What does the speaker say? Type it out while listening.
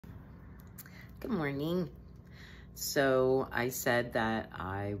Good morning. So I said that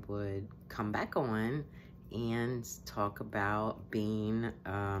I would come back on and talk about being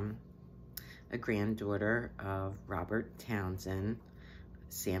a granddaughter of Robert Townsend,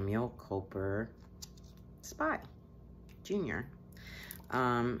 Samuel Cooper Spy Jr.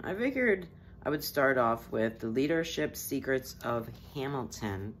 I figured I would start off with The Leadership Secrets of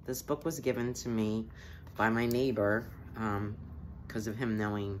Hamilton. This book was given to me by my neighbor because of him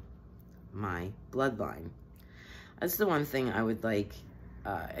knowing my bloodline. That's the one thing I would like,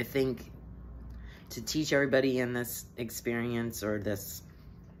 I think, to teach everybody in this experience or this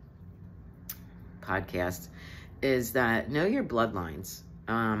podcast is that know your bloodlines.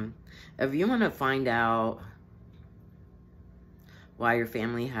 If you want to find out why your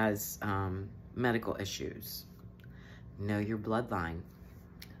family has medical issues, know your bloodline.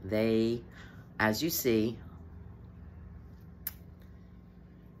 They, as you see,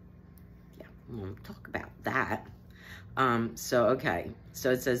 we'll talk about that. So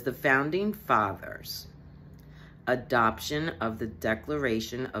it says the Founding Fathers, adoption of the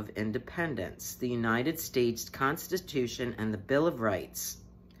Declaration of Independence, the United States Constitution, and the Bill of Rights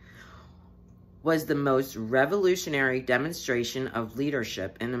was the most revolutionary demonstration of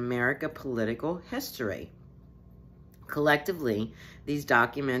leadership in American political history. Collectively, these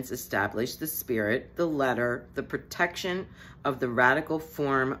documents established the spirit, the letter, the protection of the radical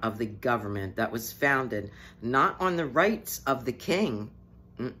form of the government that was founded not on the rights of the king,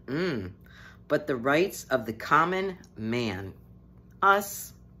 but the rights of the common man,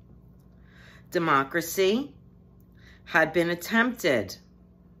 us. Democracy had been attempted.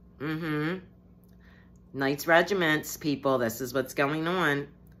 Knights regiments, people, this is what's going on.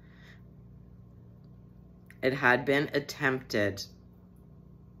 It had been attempted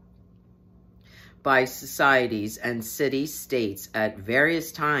by societies and city-states at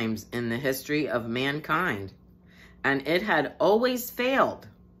various times in the history of mankind, and it had always failed.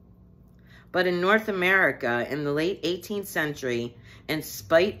 But in North America, in the late 18th century, in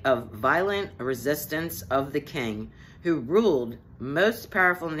spite of violent resistance of the king, who ruled most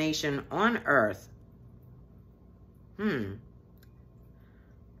powerful nation on earth,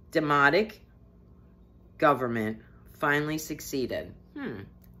 demonic government finally succeeded.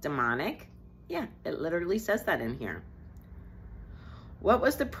 Demonic? Yeah, it literally says that in here. What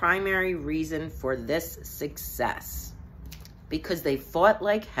was the primary reason for this success? Because they fought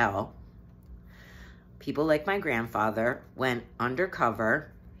like hell. People like my grandfather went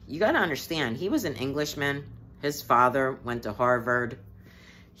undercover. You got to understand, he was an Englishman. His father went to Harvard.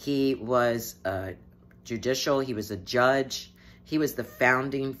 He was a he was a judge. He was the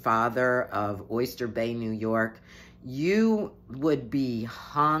founding father of Oyster Bay, New York. You would be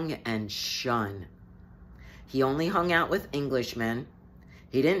hung and shunned. He only hung out with Englishmen.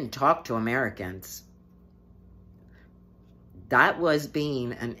 He didn't talk to Americans. That was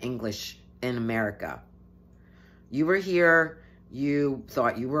being an English in America. You were here, you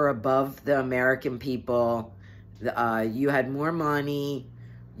thought you were above the American people. You had more money.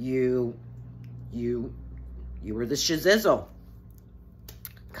 You were the shizzle.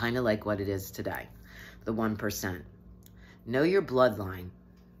 Kind of like what it is today, the 1%. Know your bloodline.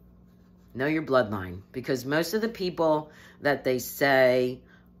 Know your bloodline, because most of the people that they say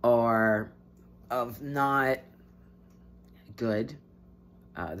are of not good,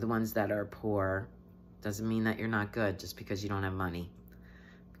 the ones that are poor, doesn't mean that you're not good just because you don't have money.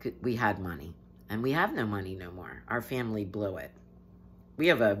 We had money, and we have no money no more. Our family blew it. We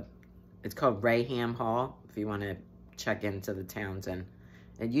have it's called Raham Hall, if you want to check into the Townsend.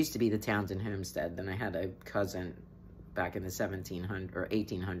 It used to be the Townsend Homestead. Then I had a cousin back in the 1700s or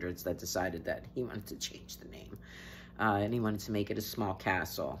 1800s that decided that he wanted to change the name. And he wanted to make it a small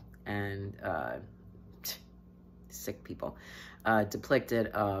castle. And sick people. Depicted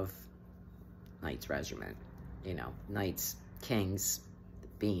of Knights Regiment. You know, knights, kings,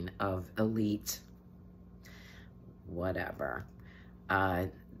 being of elite, whatever.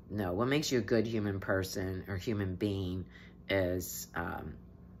 No, what makes you a good human person or human being is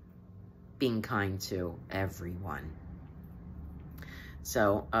being kind to everyone.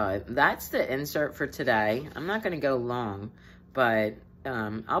 So that's the insert for today. I'm not going to go long, but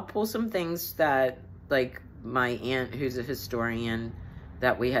I'll pull some things that, like my aunt, who's a historian,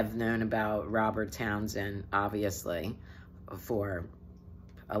 that we have known about Robert Townsend, obviously, for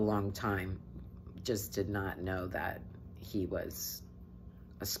a long time, just did not know that he was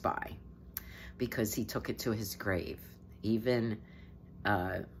a spy, because he took it to his grave. Even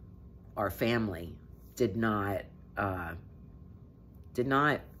our family did not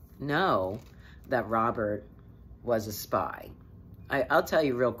know that Robert was a spy. I'll tell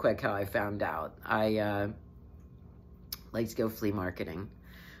you real quick how I found out. I like to go flea marketing.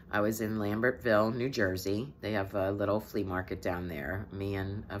 I was in Lambertville, New Jersey. They have a little flea market down there, me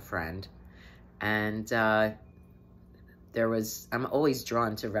and a friend. And I'm always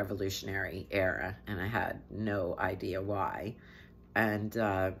drawn to Revolutionary era, and I had no idea why. And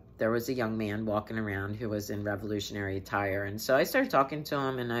there was a young man walking around who was in Revolutionary attire. And so I started talking to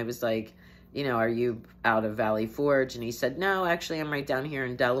him, and I was like, you know, are you out of Valley Forge? And he said, no, actually, I'm right down here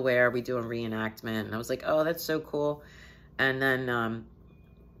in Delaware. We do a reenactment. And I was like, oh, that's so cool. And then,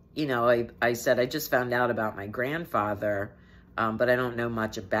 you know, I said, I just found out about my grandfather, but I don't know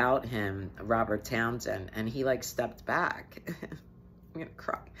much about him, Robert Townsend. And he, like, stepped back. I'm going to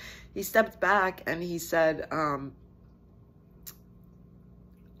cry. He stepped back, and he said,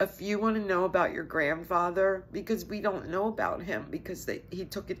 if you want to know about your grandfather, because we don't know about him, because he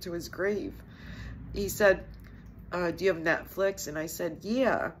took it to his grave. He said, do you have Netflix? And I said,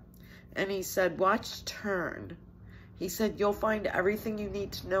 yeah. And he said, watch Turn. He said, you'll find everything you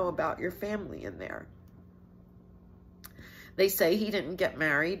need to know about your family in there. They say he didn't get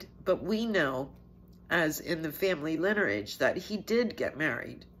married, but we know, as in the family lineage, that he did get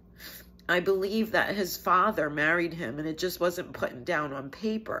married. I believe that his father married him, and it just wasn't put down on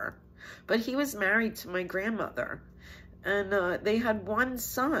paper. But he was married to my grandmother, and they had one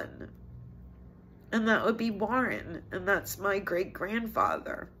son, and that would be Warren, and that's my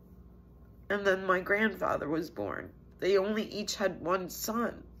great-grandfather. And then my grandfather was born. They only each had one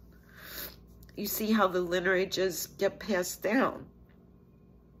son. You see how the lineages get passed down.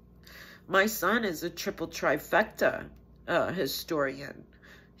 My son is a triple trifecta historian.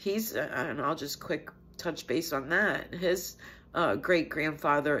 He's, and I'll just quick touch base on that. His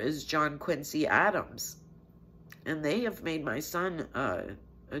great-grandfather is John Quincy Adams. And they have made my son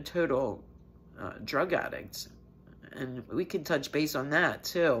a total drug addict. And we can touch base on that,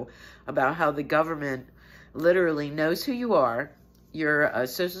 too, about how the government literally knows who you are. Your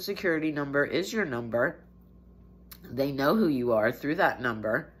Social Security number is your number. They know who you are through that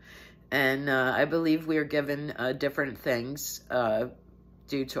number. And I believe we are given different things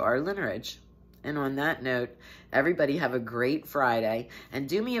due to our lineage. And on that note, everybody have a great Friday. And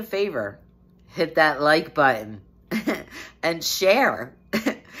do me a favor, hit that like button and share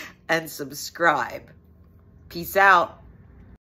and subscribe. Peace out.